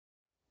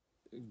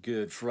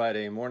Good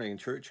Friday morning,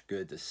 church.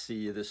 Good to see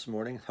you this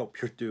morning. Hope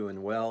you're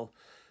doing well.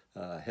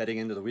 Heading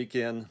into the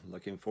weekend,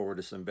 looking forward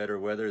to some better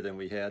weather than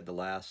we had the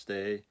last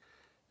day.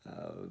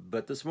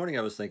 But this morning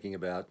I was thinking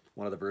about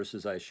one of the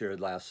verses I shared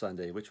last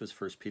Sunday, which was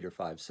 1 Peter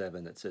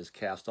 5:7, that says,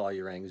 "Cast all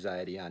your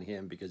anxiety on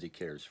him because he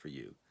cares for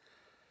you."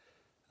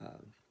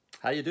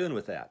 How you doing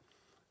with that?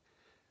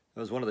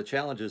 That was one of the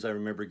challenges I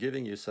remember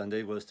giving you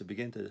Sunday, was to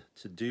begin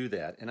to do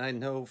that. And I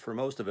know for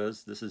most of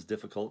us this is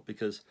difficult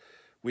because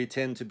we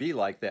tend to be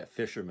like that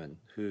fisherman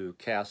who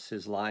casts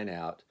his line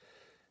out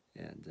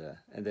and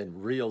then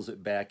reels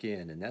it back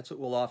in. And that's what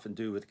we'll often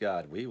do with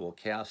God. We will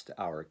cast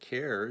our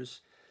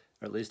cares,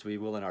 or at least we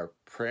will in our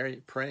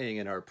praying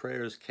in our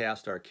prayers,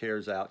 cast our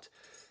cares out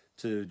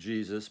to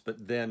Jesus,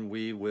 but then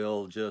we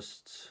will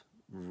just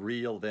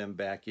reel them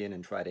back in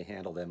and try to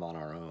handle them on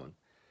our own.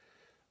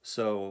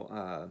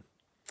 So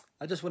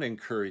I just want to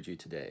encourage you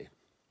today.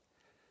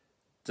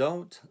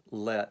 Don't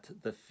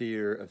let the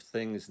fear of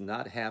things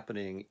not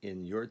happening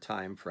in your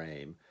time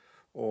frame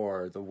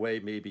or the way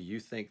maybe you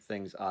think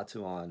things ought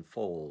to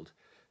unfold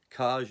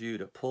cause you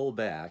to pull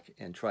back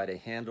and try to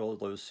handle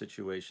those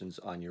situations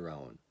on your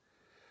own.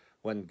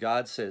 When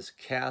God says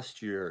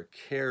cast your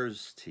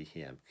cares to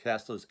him,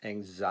 cast those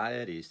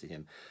anxieties to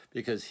him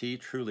because he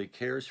truly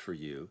cares for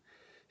you,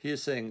 he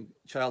is saying,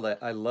 child,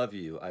 I love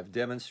you. I've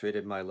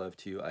demonstrated my love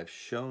to you. I've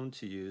shown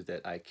to you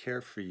that I care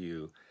for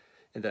you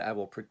and that I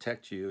will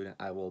protect you and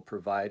I will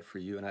provide for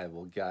you and I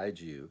will guide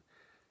you.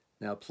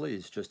 Now,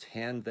 please just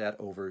hand that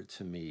over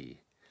to me.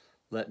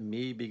 Let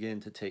me begin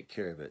to take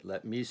care of it.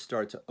 Let me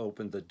start to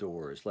open the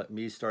doors. Let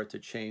me start to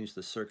change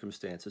the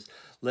circumstances.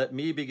 Let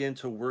me begin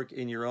to work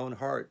in your own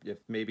heart if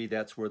maybe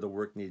that's where the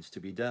work needs to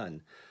be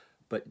done.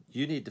 But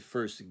you need to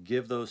first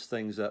give those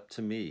things up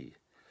to me.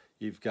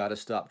 You've got to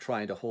stop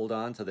trying to hold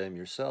on to them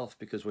yourself,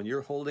 because when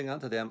you're holding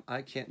on to them,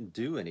 I can't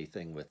do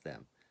anything with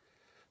them.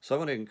 So I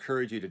want to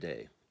encourage you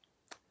today.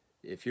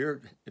 If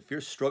you're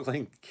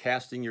struggling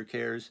casting your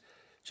cares,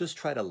 just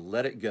try to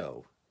let it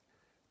go.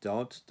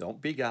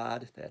 Don't be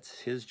God.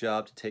 That's his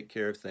job to take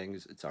care of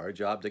things. It's our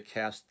job to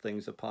cast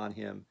things upon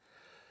him.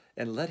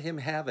 And let him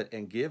have it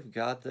and give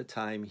God the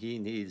time he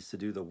needs to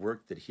do the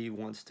work that he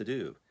wants to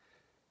do,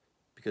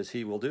 because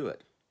he will do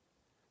it.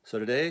 So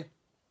today,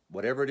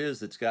 whatever it is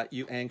that's got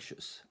you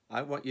anxious,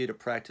 I want you to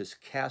practice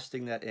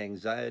casting that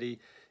anxiety,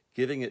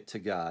 giving it to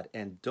God,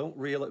 and don't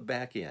reel it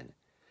back in.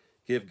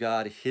 Give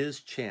God his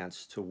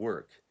chance to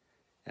work,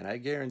 and I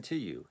guarantee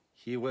you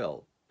he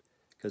will,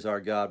 because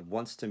our God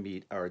wants to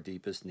meet our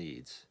deepest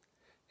needs,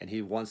 and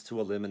he wants to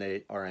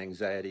eliminate our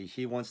anxiety.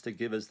 He wants to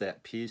give us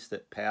that peace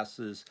that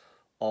passes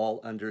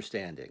all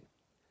understanding.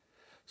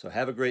 So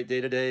have a great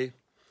day today.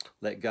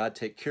 Let God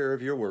take care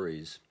of your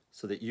worries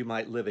so that you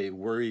might live a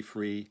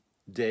worry-free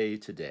day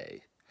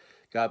today.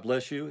 God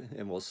bless you,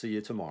 and we'll see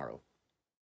you tomorrow.